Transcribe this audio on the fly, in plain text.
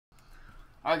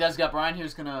Alright guys, got Bryan here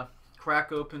who's going to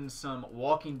crack open some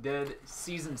Walking Dead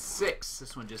Season 6.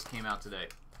 This one just came out today.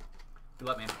 Good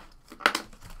luck, man.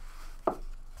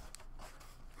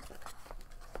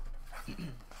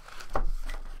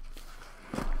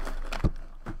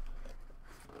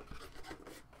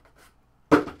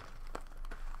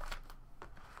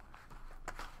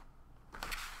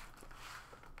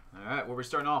 Alright, where are we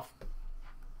starting off?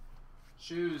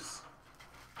 Shoes.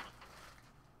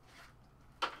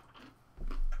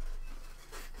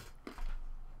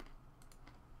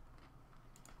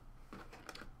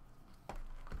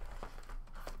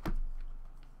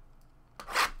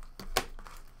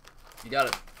 You got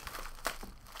it.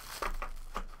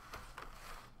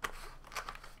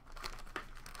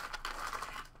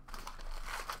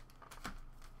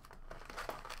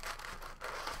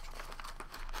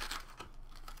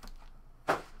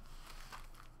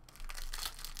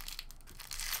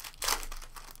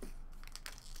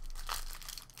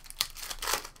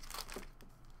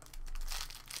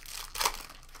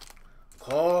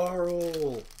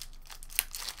 Carl.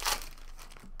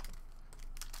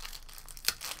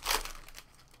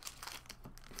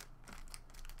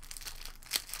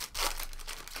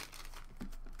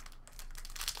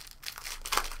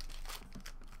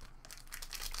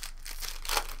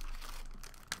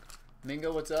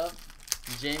 Mingo, what's up?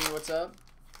 Jamie, what's up?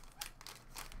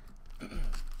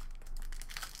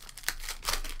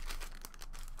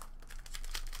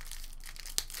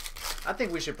 I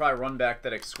think we should probably run back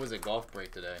that exquisite golf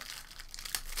break today.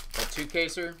 That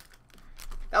 2-caser.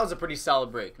 That was a pretty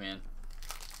solid break, man.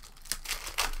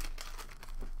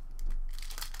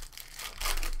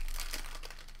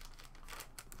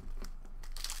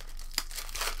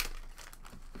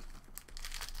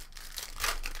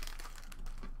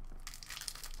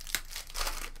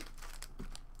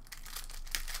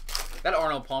 That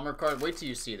Arnold Palmer card, wait till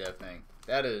you see that thing.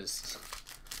 That's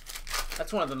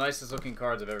one of the nicest looking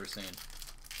cards I've ever seen.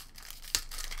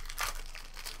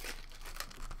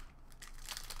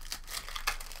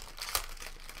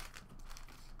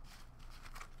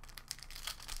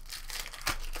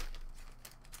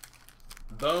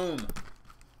 Boom.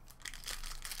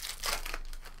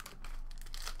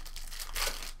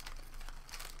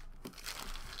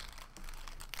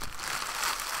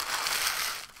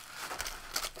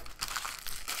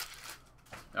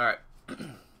 All right.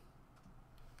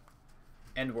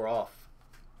 And we're off.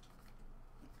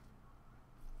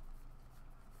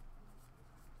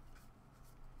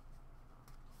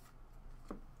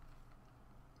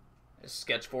 A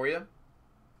sketch for you.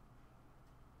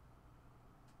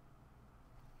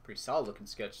 Pretty solid looking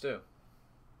sketch too.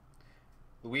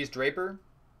 Louise Draper.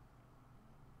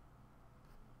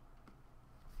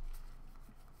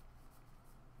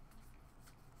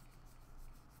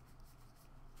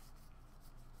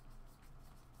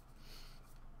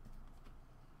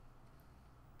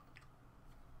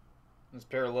 It's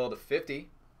parallel to 50.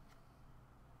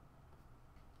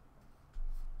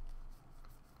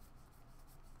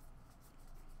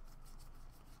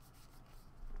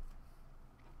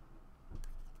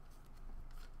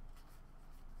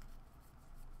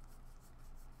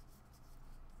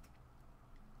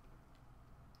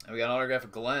 And we got an autograph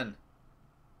of Glenn.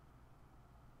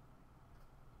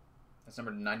 That's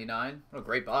number 99. What a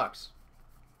great box.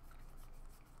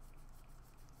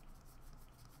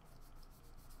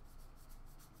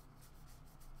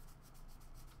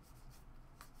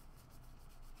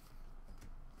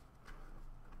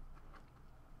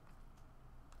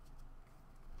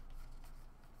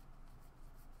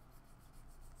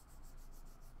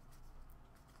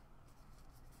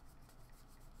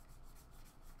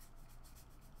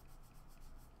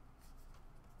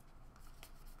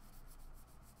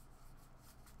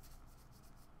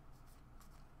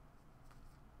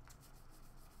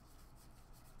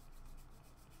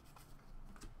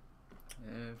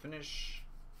 And finish.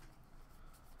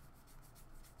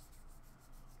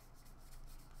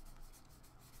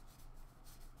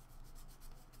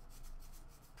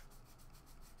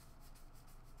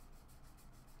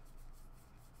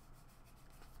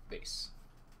 Base.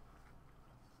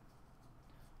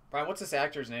 Bryan, what's this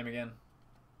actor's name again?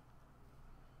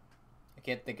 I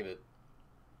can't think of it.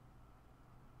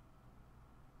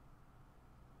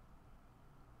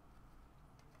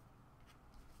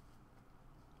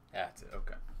 That's it,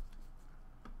 okay.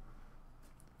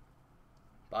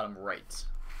 Bottom right.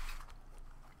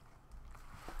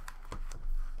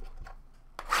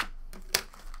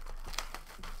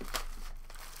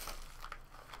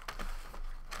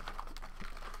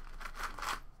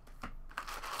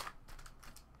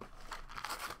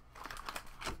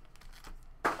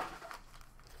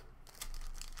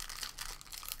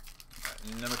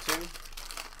 Number 2.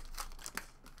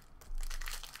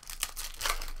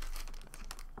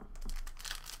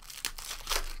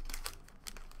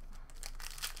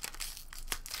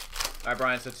 Alright,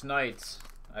 Brian, so tonight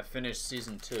I finished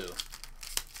season 2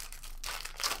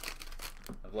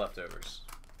 of Leftovers.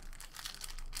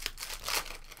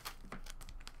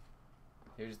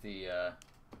 Here's the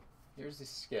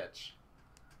sketch.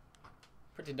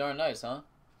 Pretty darn nice, huh?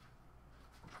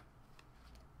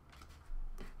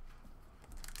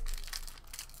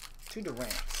 Two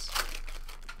Durants.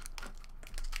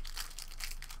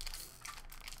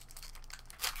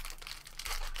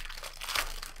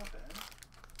 Not bad.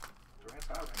 Durant's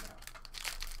out right now.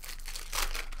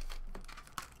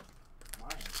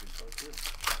 Mine is so too.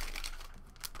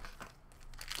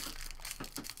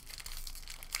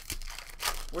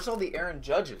 Where's all the Aaron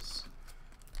Judges?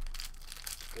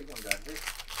 Big one got hit.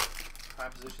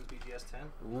 Prime positions BGS 10.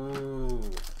 Ooh.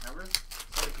 Remember?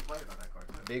 Somebody complained about that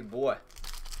card. Big boy.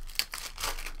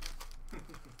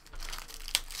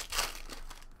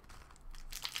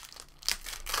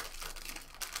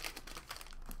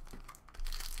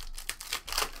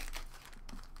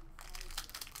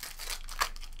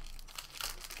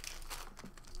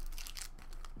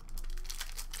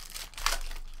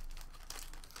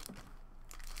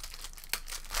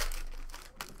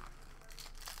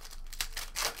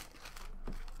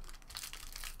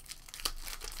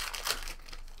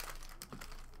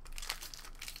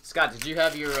 Scott, did you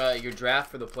have your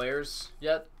draft for the players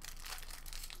yet?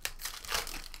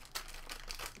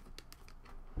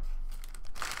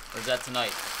 Or is that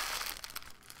tonight?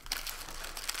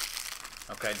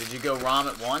 Okay, did you go ROM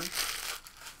at 1?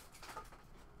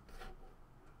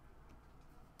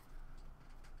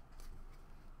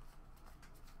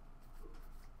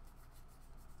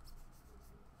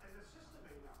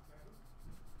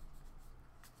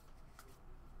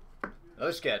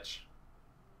 Another sketch.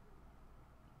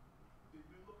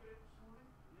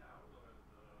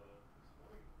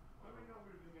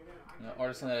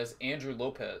 Artist on that is Andrew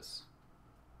Lopez.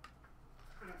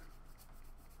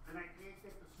 And I can't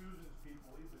get the Susan's people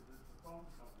either. There's the phone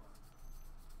somewhere.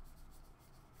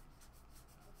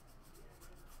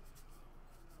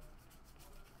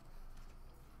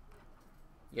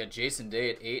 You got Jason Day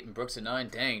at 8 and Brooks at 9.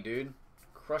 Dang, dude.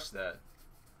 Crush that.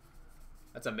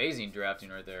 That's amazing drafting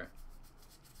right there.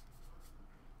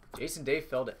 Jason Day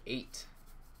fell to 8.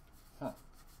 Huh.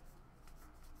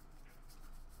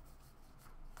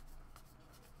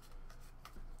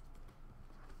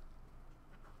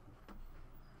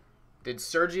 Did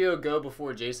Sergio go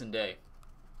before Jason Day?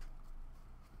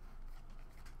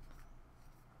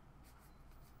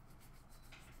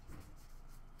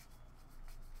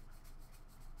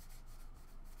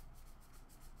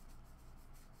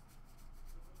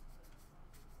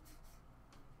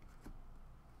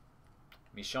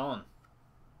 Michon.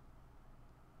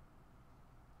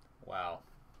 Wow.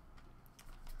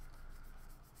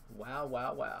 Wow,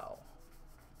 wow, wow.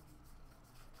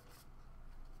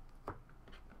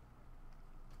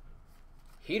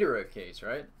 Heater case,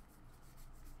 right?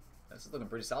 That's looking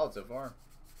pretty solid so far.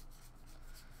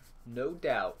 No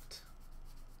doubt.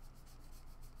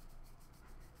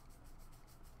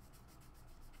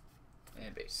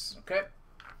 And base. Okay.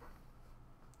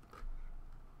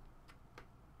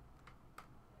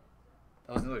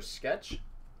 That was another sketch?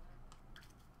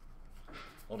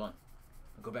 Hold on.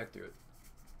 I'll go back through it.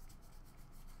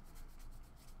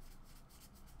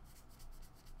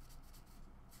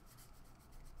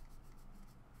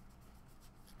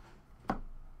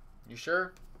 You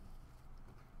sure?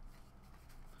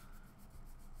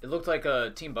 It looked like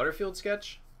a Team Butterfield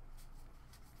sketch.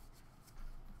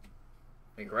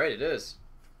 I mean, great, it is.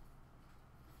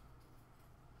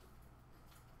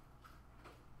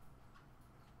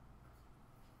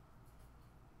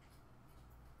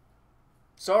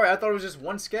 Sorry, I thought it was just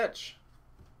one sketch.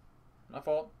 My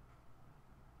fault.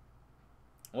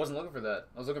 I wasn't looking for that.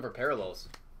 I was looking for parallels.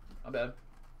 My bad.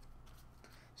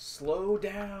 Slow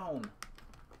down.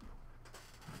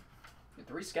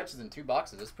 3 sketches in 2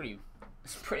 boxes. That's pretty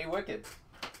wicked.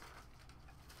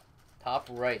 Top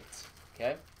right.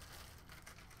 Okay.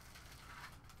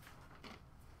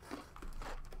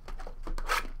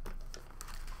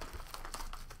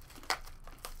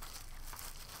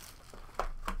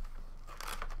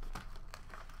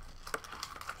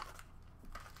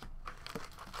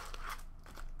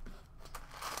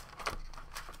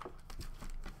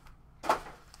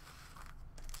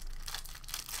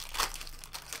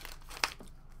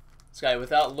 Guy,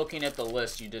 without looking at the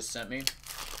list you just sent me,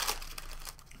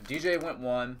 DJ went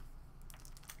 1.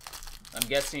 I'm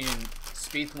guessing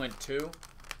Spieth went 2.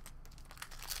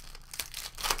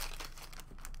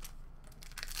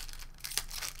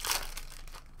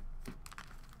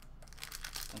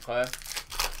 Okay.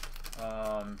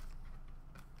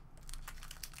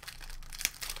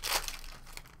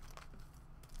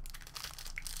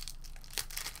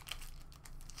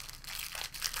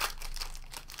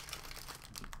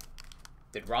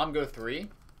 Did Rom go 3?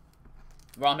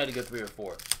 Rom had to go 3 or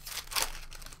 4.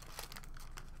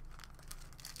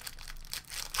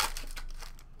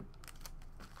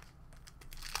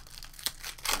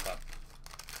 Okay.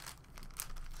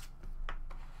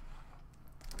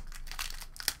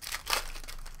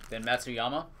 Then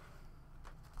Matsuyama.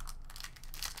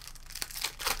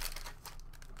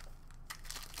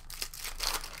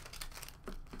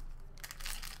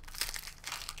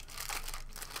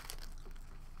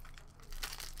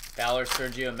 Fowler,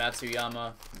 Sergio,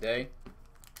 Matsuyama, Day.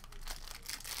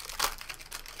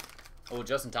 Oh,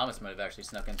 Justin Thomas might have actually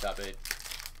snuck in top 8.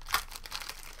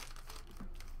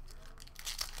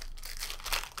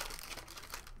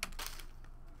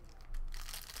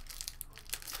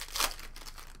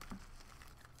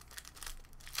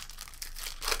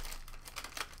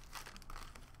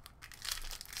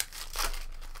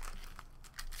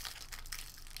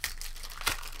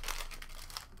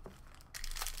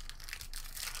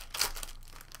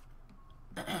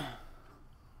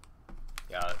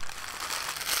 Got it.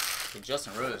 Okay,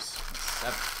 Justin Rose,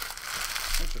 7.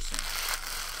 Interesting.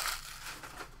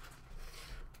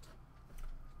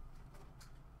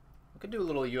 We could do a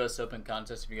little U.S. Open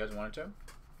contest if you guys wanted to.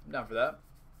 I'm down for that.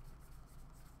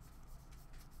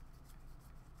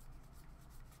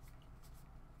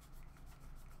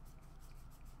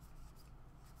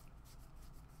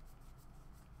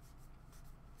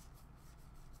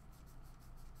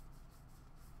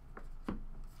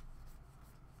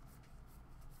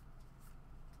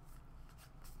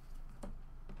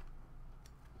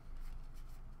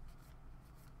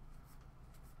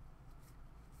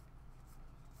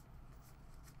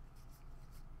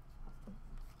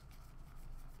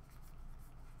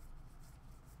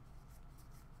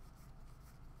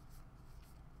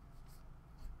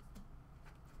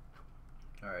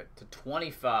 All right, to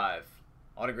 25,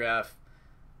 autograph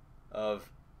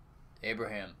of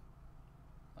Abraham.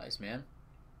 Nice, man.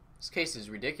 This case is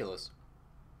ridiculous.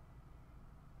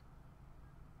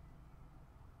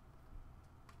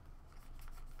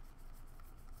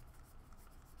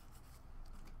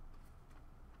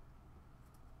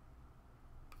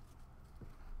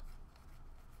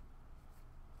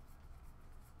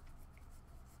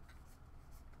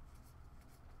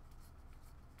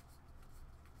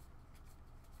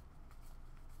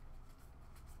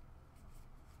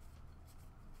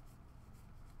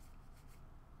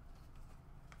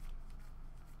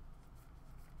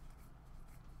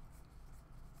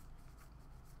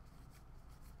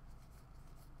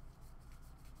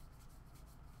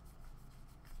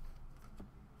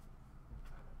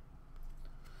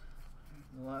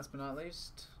 Last but not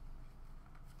least,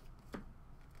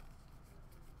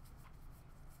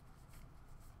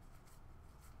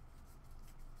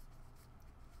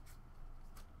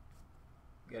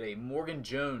 got a Morgan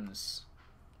Jones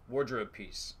wardrobe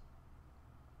piece.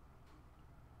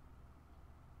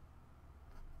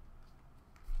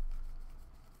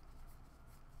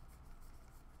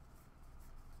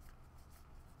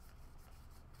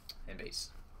 And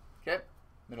base. Okay,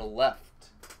 middle left.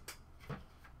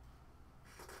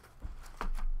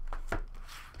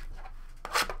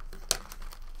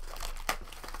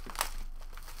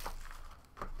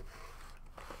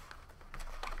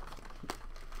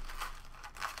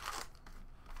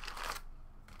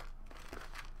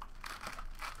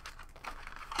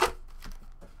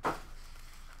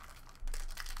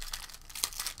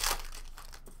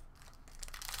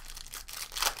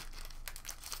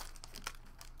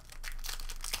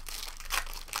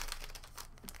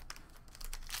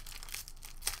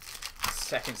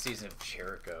 Second season of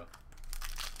Jericho.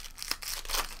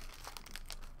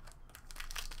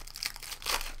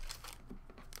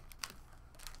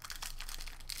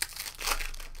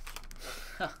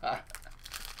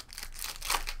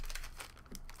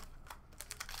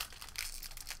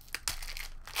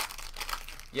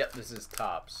 Yep, this is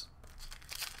tops.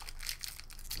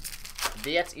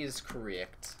 That is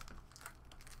correct.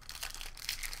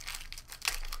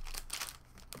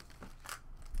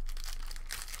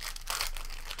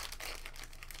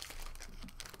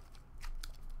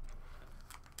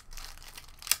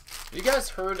 Have you guys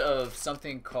heard of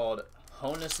something called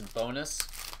Honus Bonus?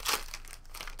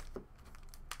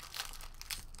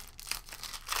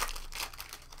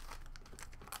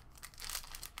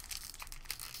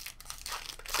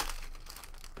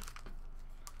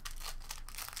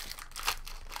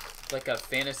 Like a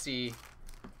fantasy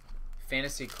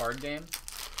card game.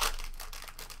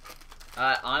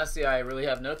 Honestly, I really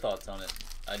have no thoughts on it.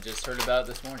 I just heard about it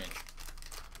this morning.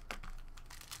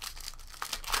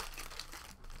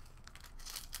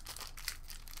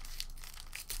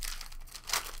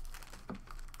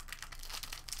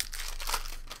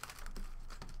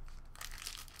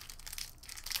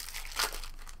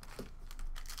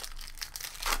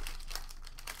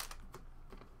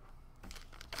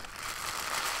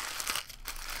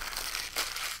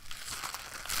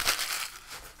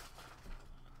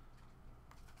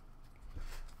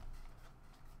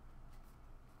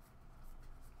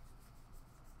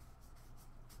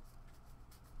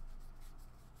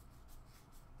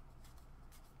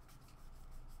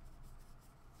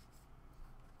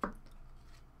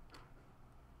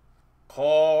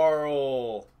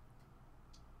 Carl.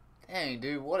 Dang,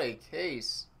 dude, what a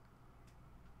case.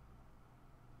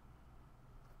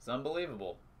 It's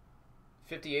unbelievable.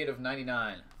 58 of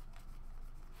 99.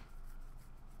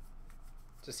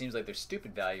 Just seems like there's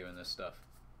stupid value in this stuff.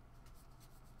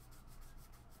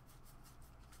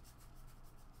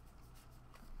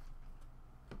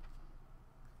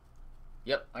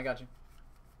 Yep, I got you.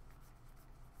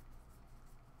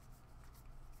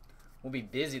 We'll be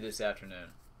busy this afternoon.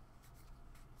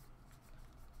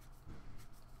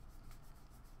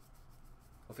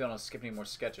 Hopefully I don't skip any more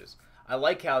sketches. I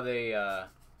like how they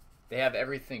have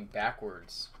everything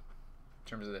backwards in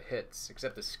terms of the hits,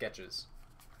 except the sketches.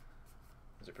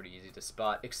 Those are pretty easy to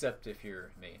spot, except if you're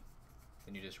me.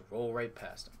 Then you just roll right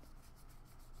past them.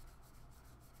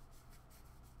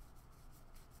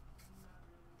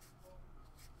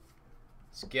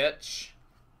 Sketch.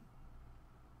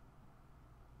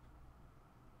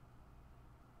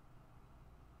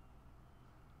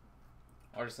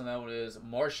 Artist on that one is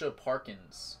Marsha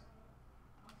Parkins.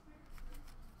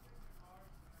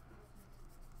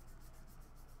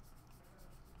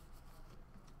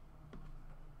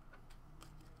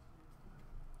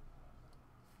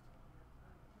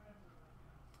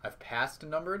 I've passed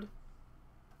numbered?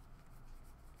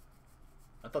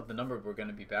 I thought the numbered were going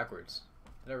to be backwards.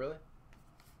 Did I really?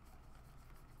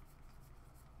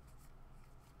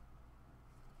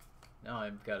 Now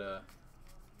I've got to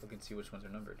look and see which ones are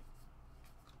numbered.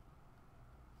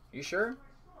 You sure?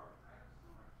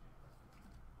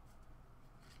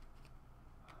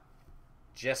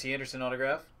 Jesse Anderson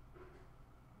autograph.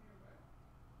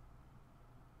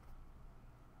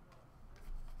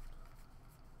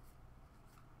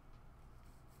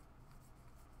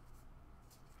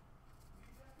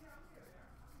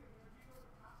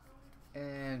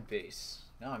 And base.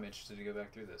 Now I'm interested to go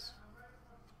back through this.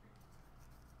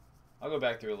 I'll go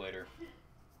back through it later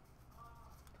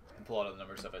and pull out the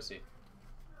number stuff I see.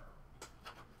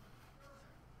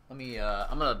 Let me,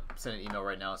 I'm going to send an email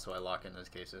right now so I lock in those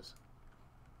cases.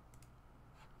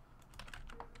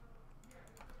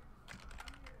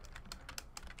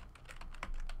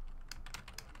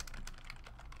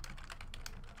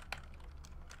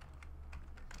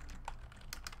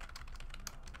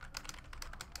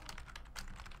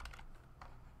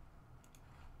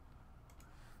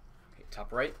 Okay,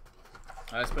 top right.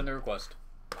 I just put in the request.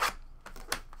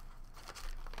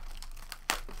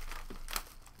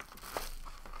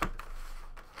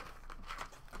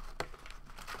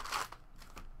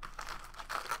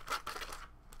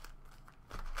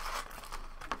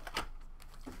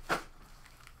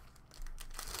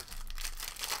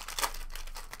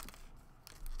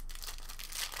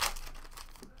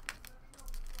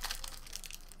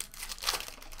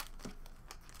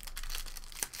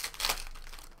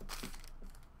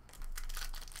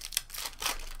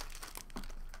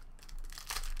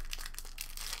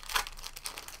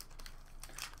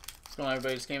 What's going on,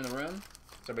 everybody? Just came in the room.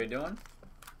 What's everybody doing?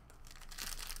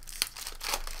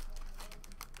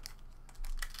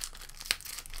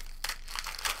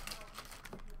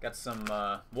 Got some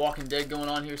Walking Dead going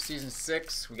on here, Season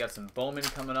 6. We got some Bowman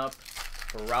coming up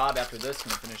for Rob after this.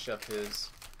 Going to finish up his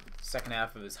second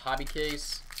half of his hobby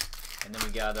case. And then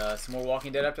we got some more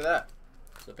Walking Dead after that.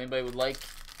 So if anybody would like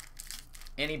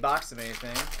any box of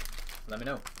anything, let me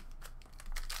know.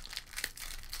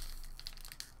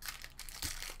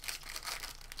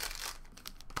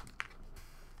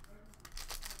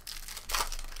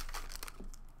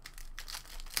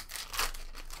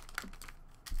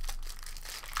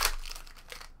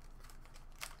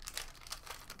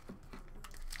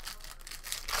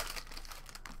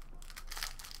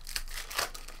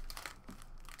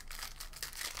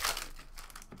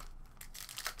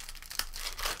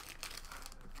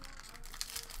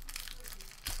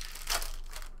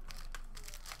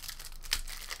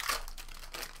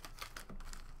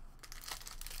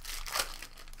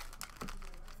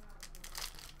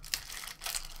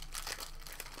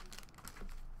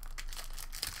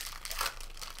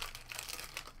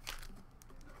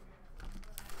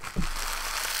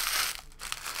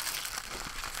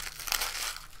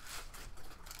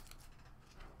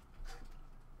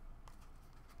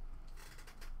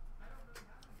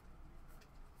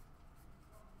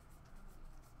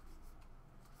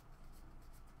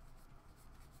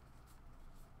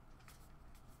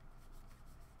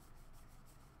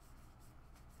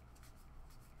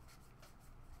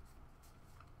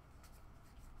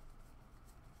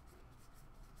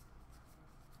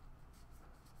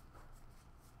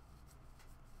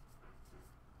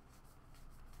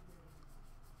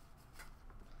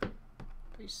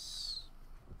 Peace.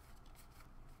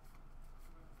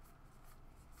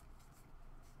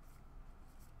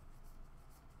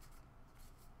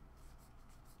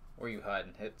 you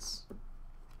hiding hits.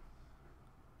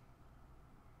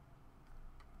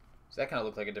 So that kind of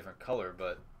looked like a different color,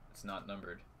 but it's not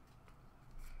numbered.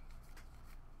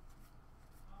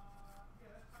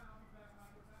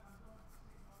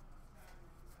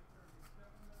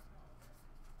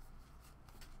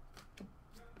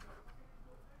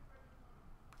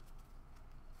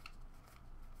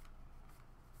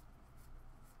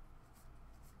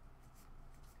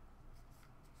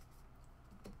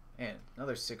 Man,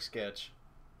 another 6 sketch.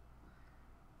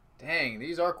 Dang,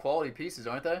 these are quality pieces,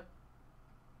 aren't they?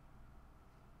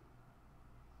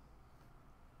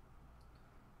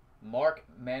 Mark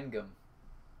Mangum.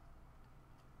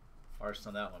 Artist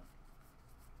on that one.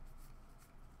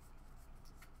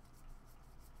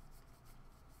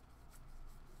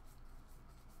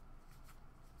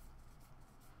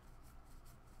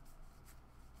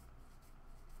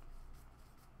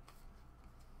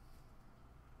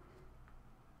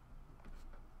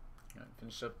 All right,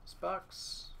 finish up this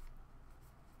box.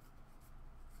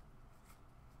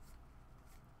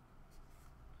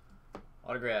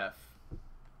 Autograph.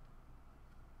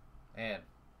 And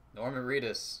Norman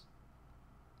Reedus.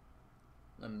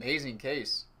 Amazing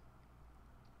case.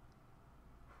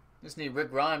 Just need Rick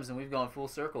Grimes and we've gone full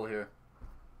circle here.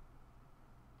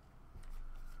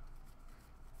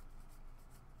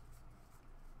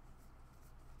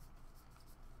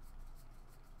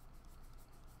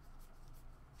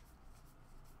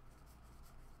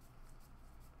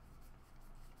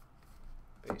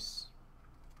 Base.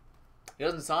 He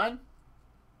doesn't sign?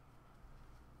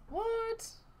 What?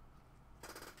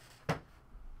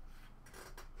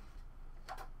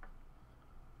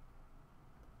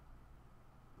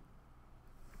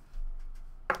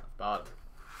 Bottom.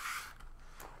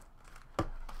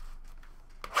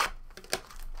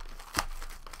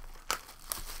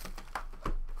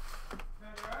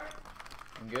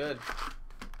 I'm good.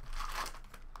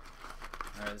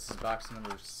 Alright, this is box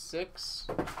number 6.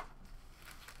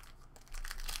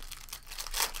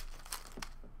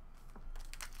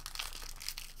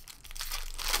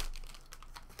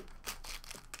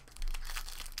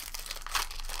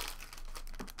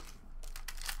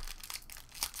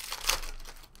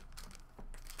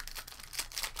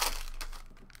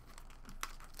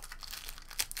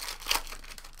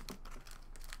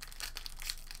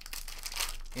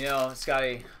 You know,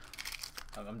 Scotty,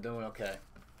 I'm doing okay.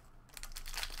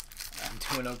 I'm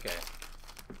doing okay.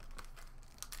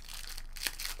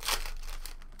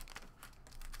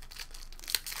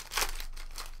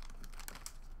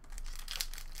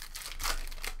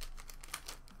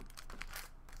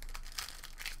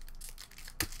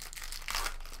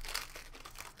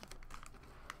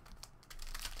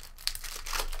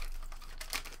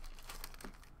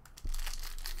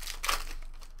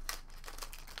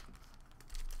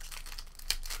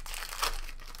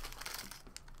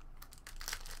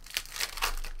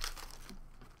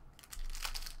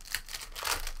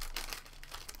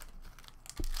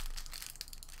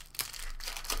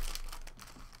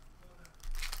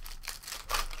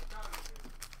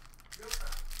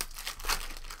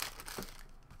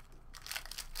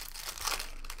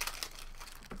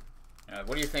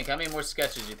 What do you think? How many more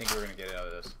sketches do you think we're going to get out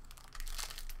of this?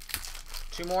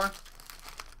 2 more?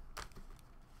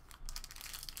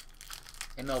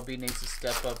 MLB needs to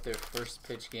step up their first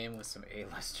pitch game with some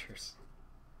A-listers.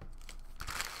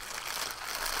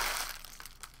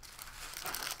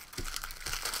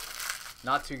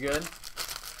 Not too good?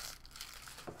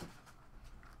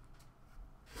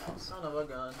 Oh, son of a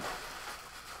gun.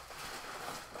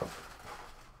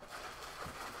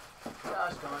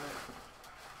 Gosh darn it.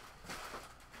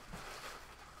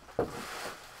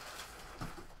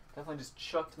 Definitely just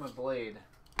chucked my blade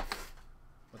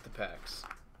with the packs.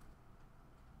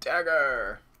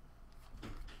 Dagger!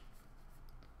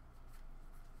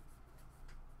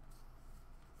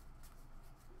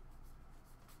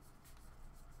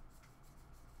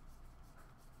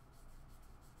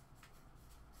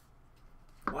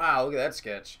 Wow, look at that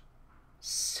sketch.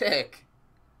 Sick!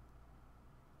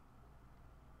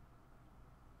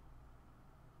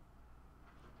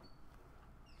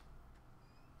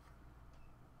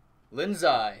 Lindsay.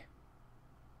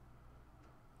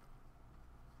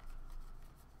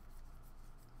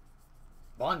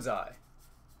 Bonsai.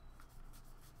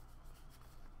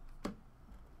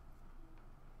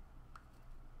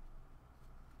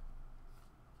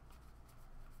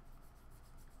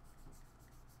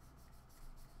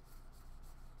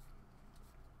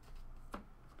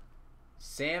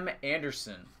 Sam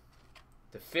Anderson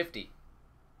 /50.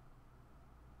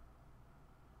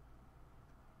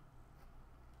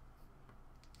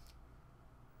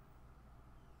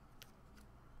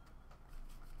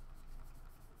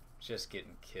 just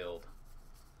getting killed.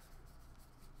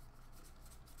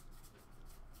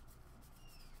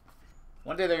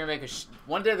 One day they're gonna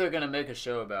make a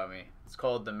show about me. It's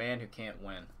called The Man Who Can't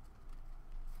Win.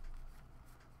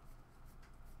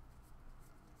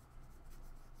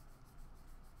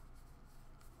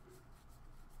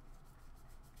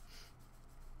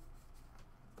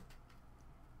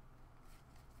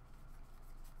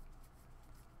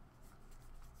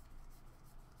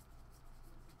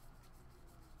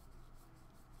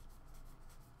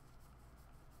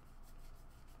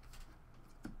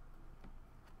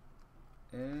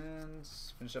 And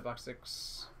finish up box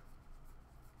 6.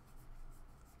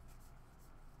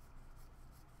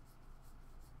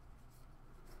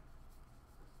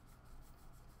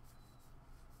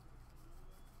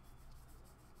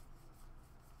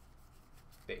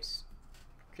 Base.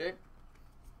 Okay.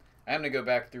 I'm gonna go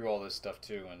back through all this stuff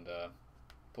too and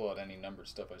pull out any numbered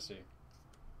stuff I see.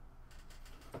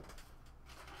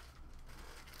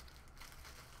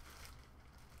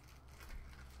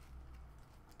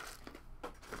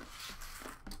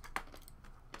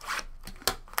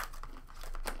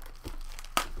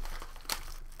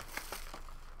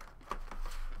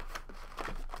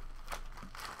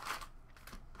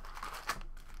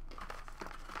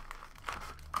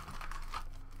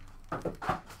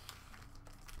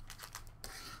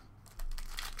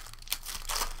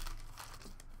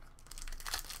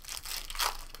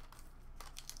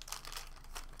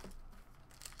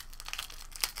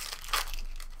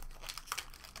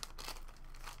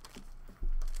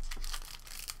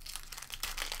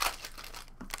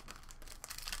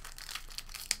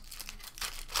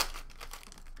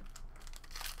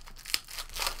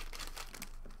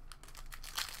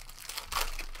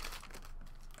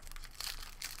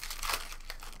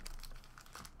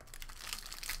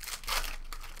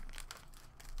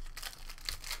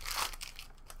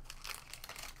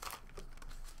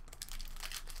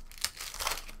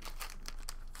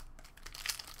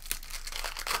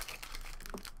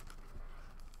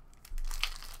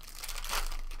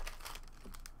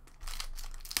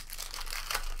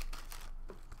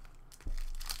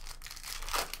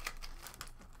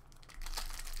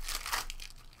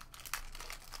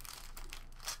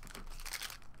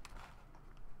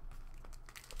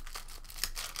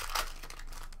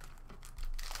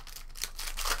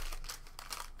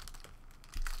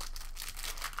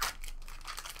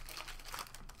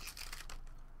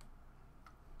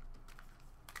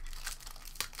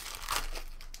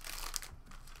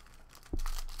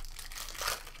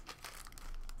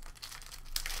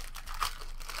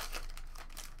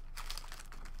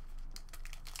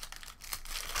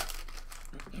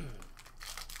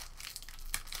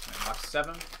 Box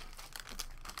 7.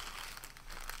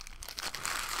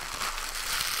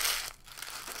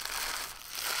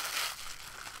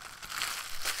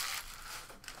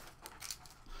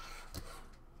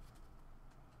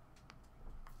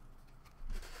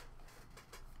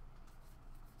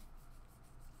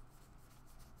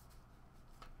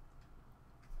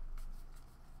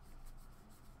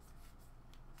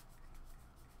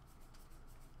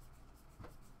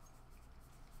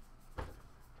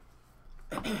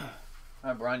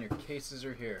 Alright, Bryan, your cases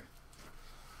are here.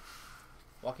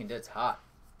 Walking Dead's hot.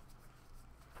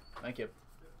 Thank you.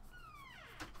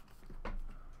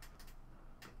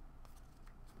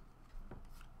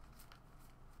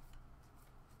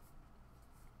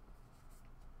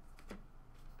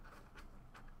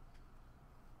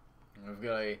 We've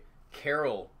got a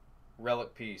Carol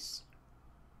relic piece.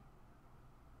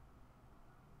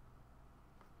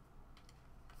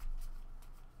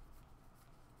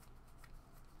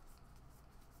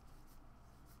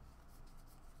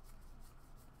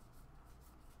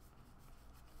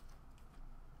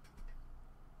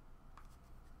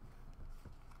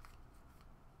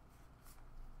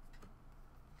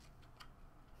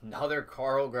 Another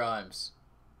Carl Grimes.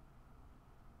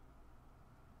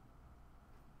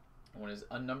 One is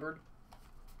unnumbered.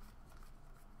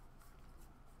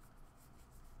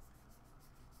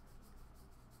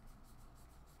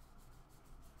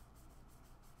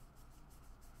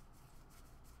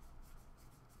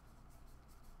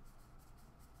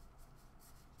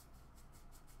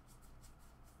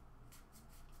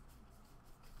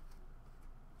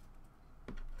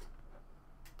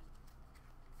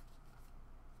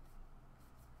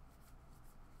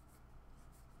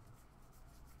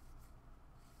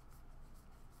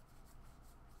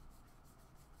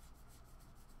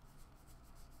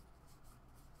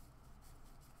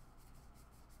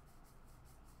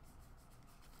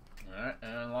 Alright,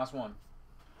 and last one.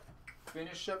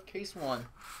 Finish up case 1.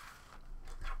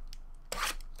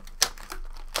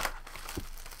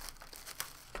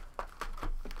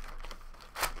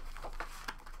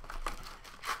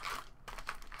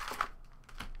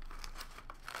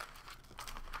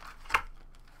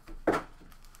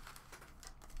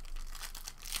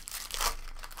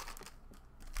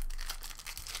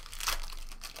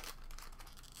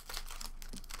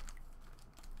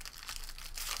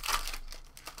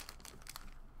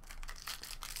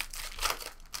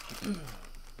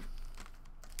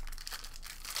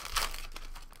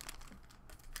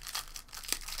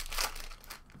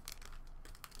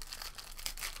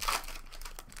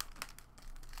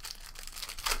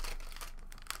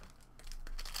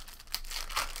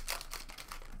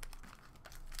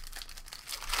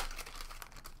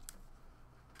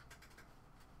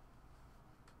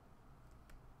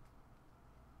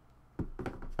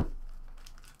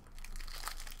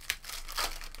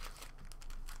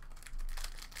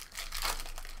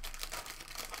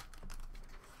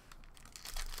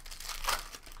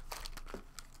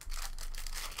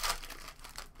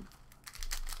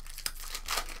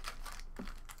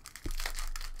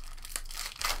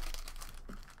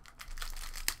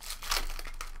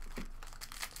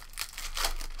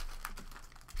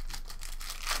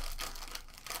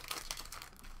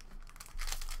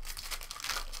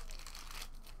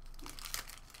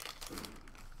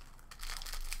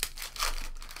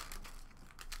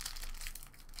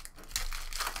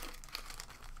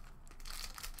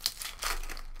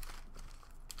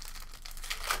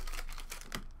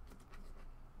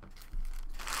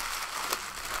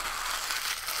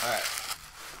 Alright.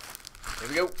 Here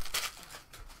we go.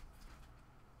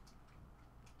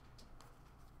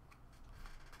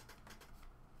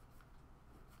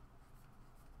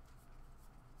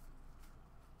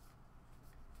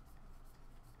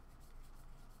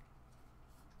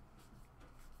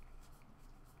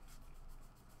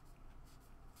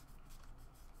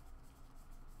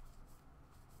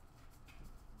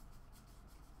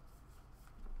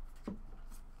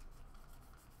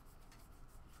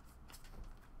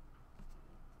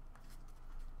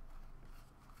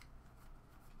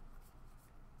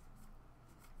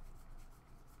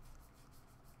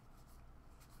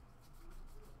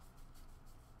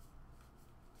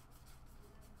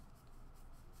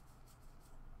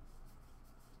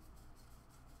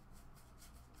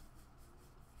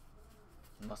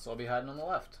 Must all be hiding on the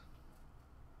left.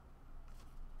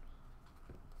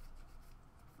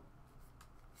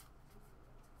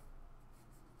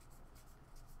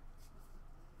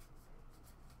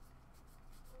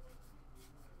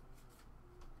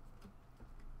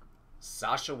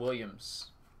 Sasha Williams.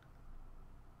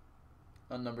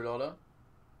 Unnumbered auto.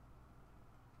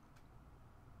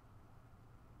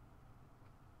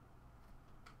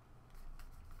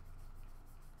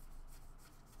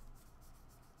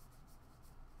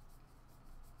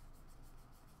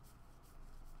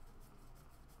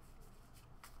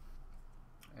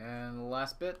 And the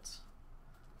last bit,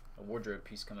 a wardrobe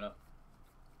piece coming up.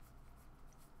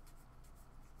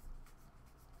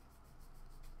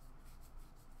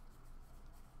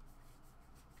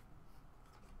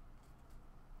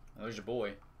 There's your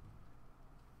boy,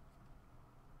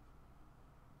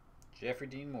 Jeffrey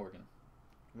Dean Morgan.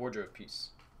 Wardrobe piece.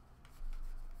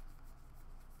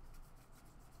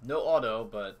 No auto,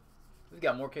 but we've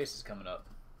got more cases coming up,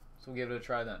 so we'll give it a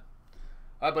try then.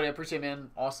 All right, buddy. I appreciate it,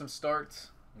 man. Awesome start.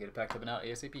 Get it packed up and out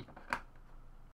ASAP.